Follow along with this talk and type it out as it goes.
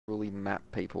really map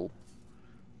people.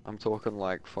 I'm talking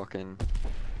like fucking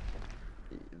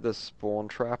the spawn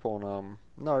trap on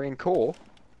no, in core.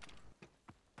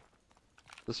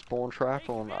 The spawn trap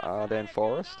on Ardennes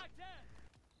Forest.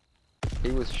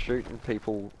 He was shooting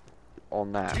people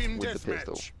on that with the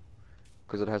pistol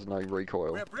because it has no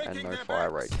recoil and no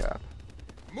fire rate cap.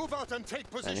 Move out and take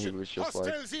position. And he was just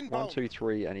like 1, 2,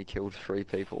 3, and he killed 3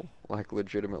 people. Like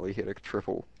legitimately hit a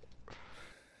triple.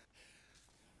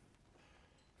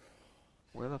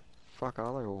 Where the fuck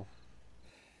are they all?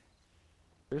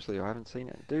 Seriously, I haven't seen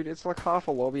it. Dude, it's like half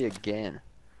a lobby again.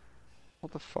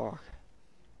 What the fuck?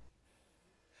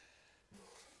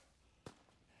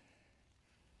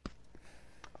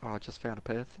 Oh, I just found a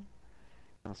person.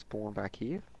 Gonna spawn back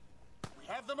here. We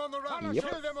have them on the run. Yep.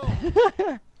 Kill them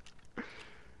all.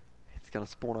 It's gonna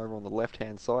spawn over on the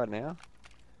left-hand side now.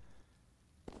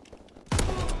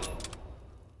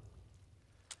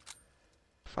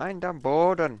 Find them,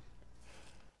 Borden.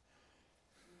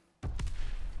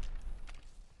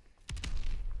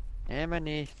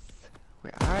 Emanis,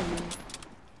 where are you?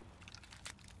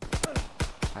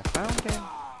 I found him.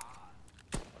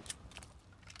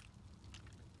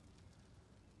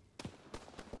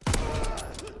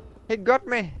 He got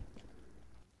me.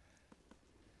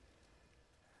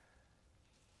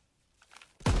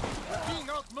 Being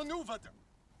outmaneuvered.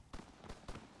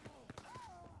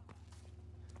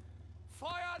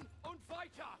 Feuern und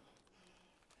weiter.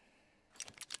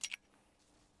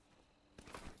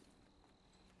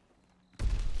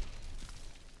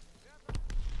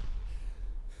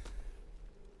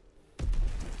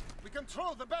 We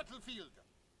control the battlefield.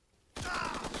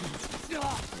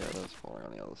 Yeah, that's falling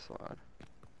on the other side.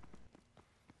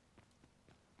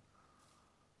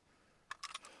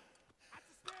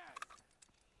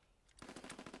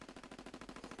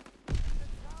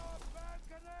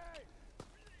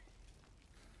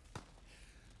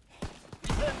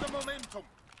 Momentum.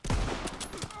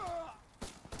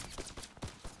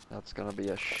 That's gonna be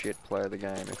a shit play of the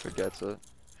game if it gets it.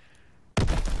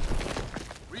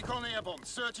 Recon airborne,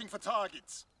 searching for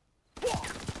targets.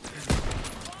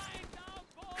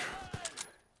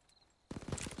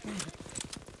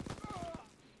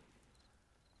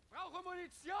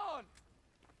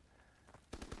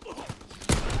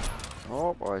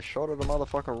 Oh, I shot at the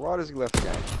motherfucker right as he left the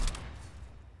game.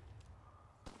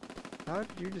 How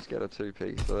did you just get a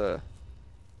 2-piece there?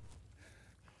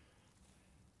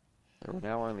 There are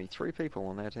now only 3 people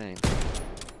on their team.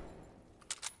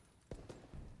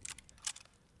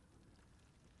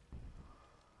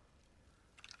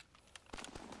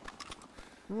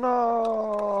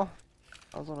 No!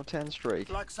 I was on a 10 streak.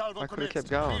 I could have kept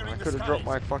going. I could have dropped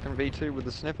my fucking V2 with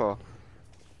the snipper.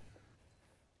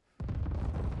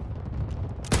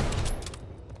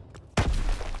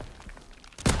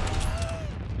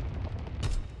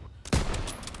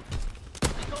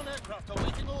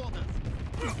 Awaiting orders.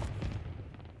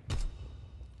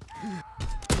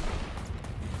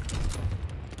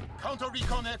 Counter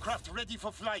recon aircraft ready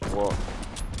for flight. What?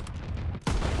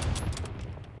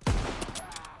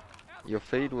 Your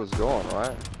feed was gone,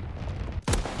 right?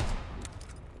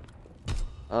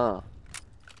 Ah.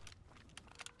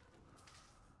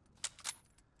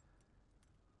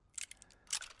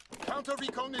 Counter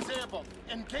recon is airborne.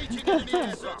 Engaging enemy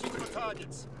air searching for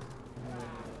targets.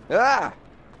 Ah!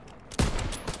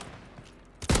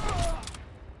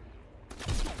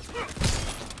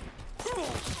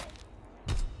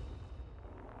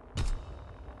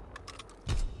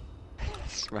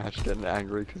 Smash getting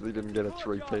angry because he didn't get a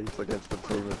 3-piece against a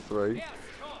team of 3.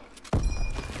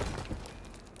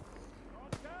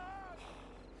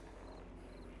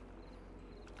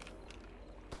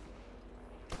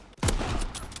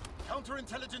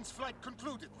 Counterintelligence flight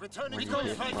concluded. Returning When to you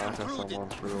hit flight marker concluded.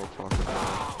 someone's real fucking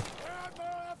bad.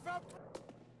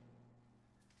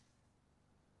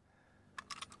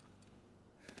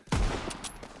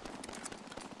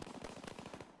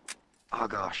 Oh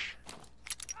gosh.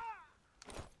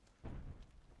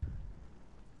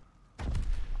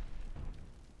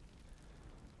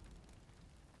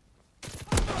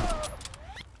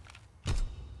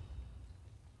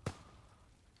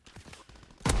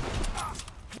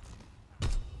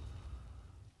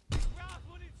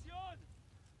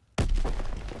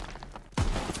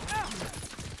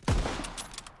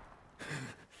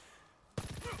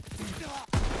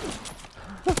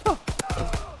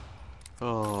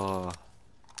 Oh.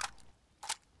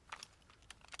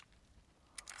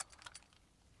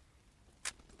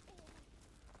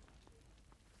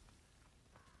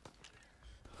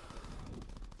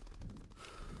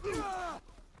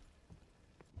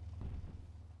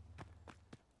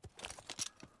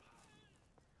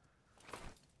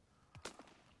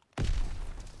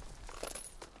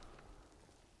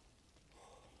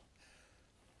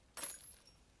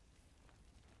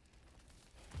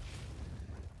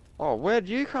 Oh, where'd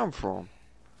you come from?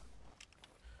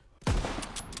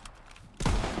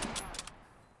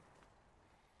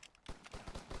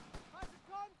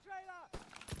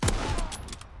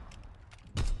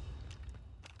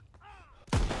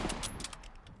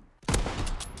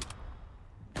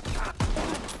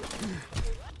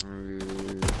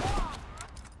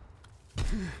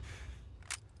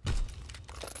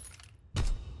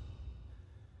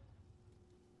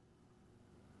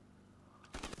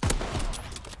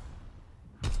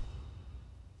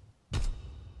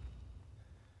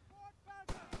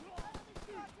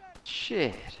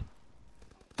 Shit.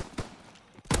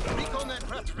 Recon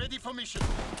aircraft ready for mission.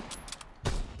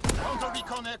 Counter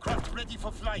recon aircraft ready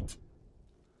for flight.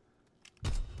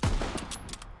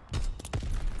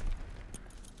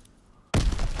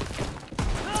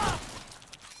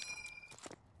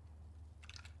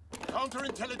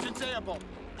 Counterintelligence airborne.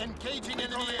 Engaging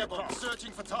enemy aircraft.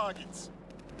 Searching for targets.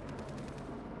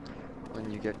 When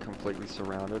you get completely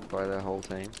surrounded by their whole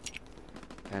team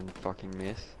and fucking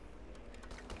miss.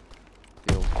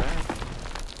 Feels bad.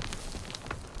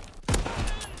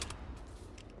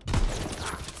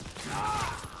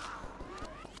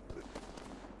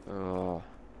 Oh.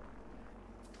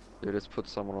 They just put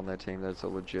someone on their team that's a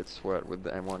legit sweat with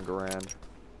the M1 Garand.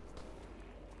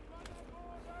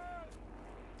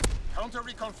 Counter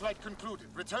recon flight concluded.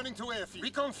 Returning to airfield.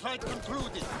 Recon flight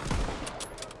concluded.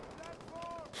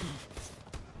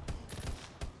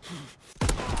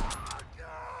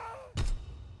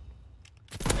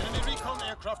 Enemy recon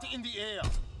aircraft in the air.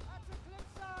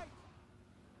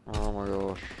 Oh my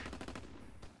gosh.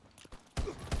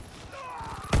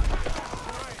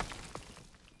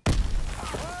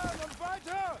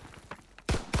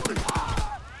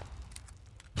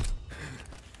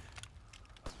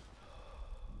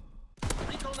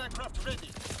 Recon aircraft ready.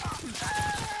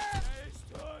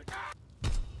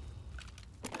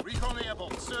 Recon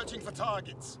airborne. Searching for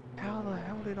targets. How the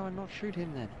hell did I not shoot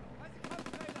him then?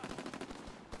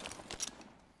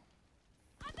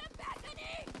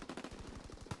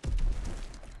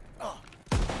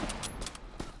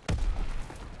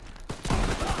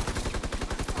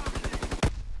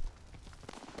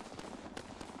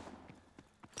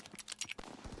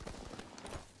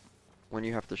 When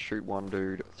you have to shoot one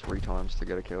dude 3 times to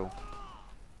get a kill.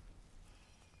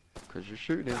 Because you're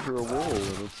shooting into a wall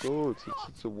and it's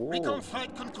a wall. Recon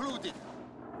flight concluded.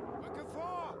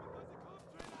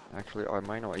 Actually, I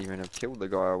may not even have killed the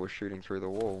guy I was shooting through the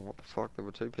wall. What the fuck? There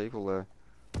were 2 people there.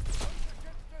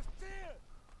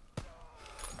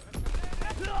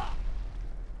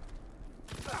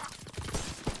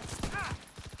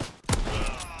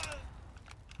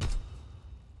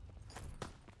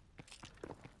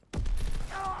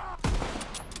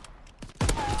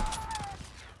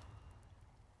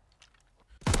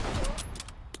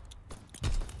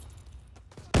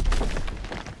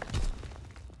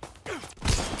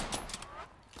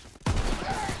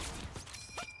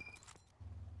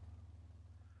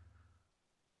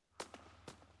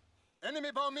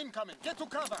 Enemy bomb incoming. Get to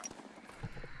cover.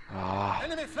 Ah.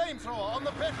 Enemy flamethrower on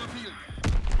the battlefield.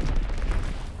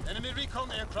 Enemy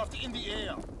recon aircraft in the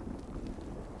air.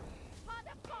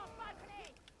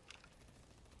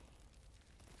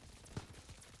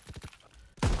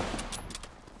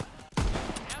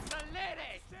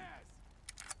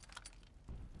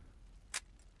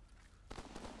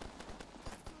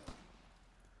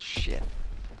 Shit.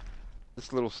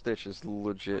 This little Stitch is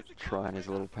legit trying his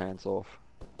little pants off.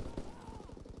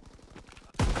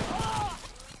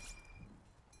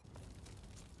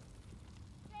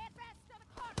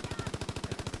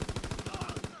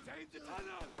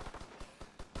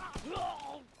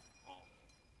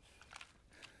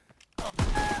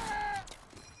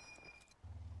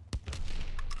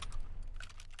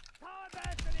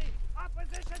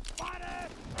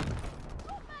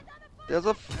 There's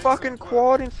a fucking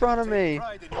quad in front of me!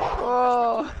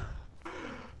 Oh!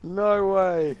 No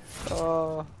way!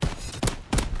 Oh.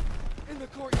 In the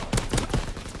courtyard.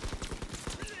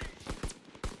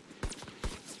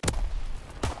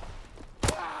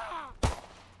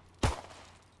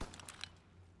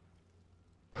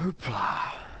 Hoopla!